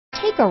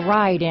Take a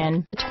ride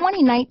in the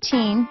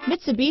 2019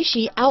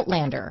 Mitsubishi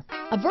Outlander.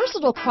 A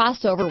versatile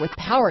crossover with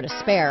power to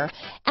spare,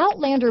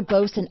 Outlander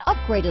boasts an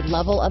upgraded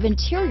level of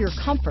interior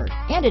comfort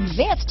and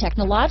advanced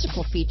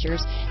technological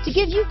features to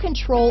give you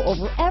control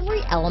over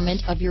every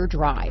element of your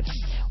drive.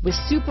 With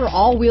super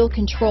all-wheel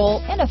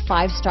control and a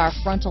 5-star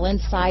frontal and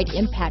side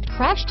impact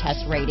crash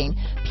test rating,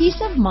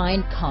 peace of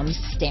mind comes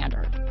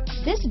standard.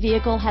 This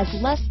vehicle has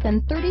less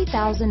than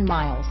 30,000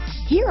 miles.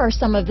 Here are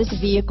some of this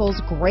vehicle's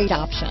great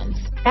options: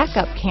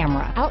 backup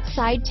camera,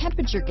 outside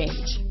temperature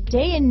gauge,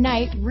 day and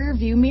night rear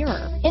view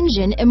mirror,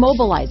 engine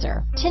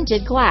immobilizer,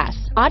 tinted glass,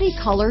 body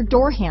color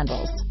door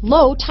handles,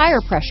 low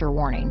tire pressure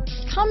warning.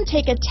 Come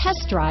take a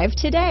test drive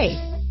today.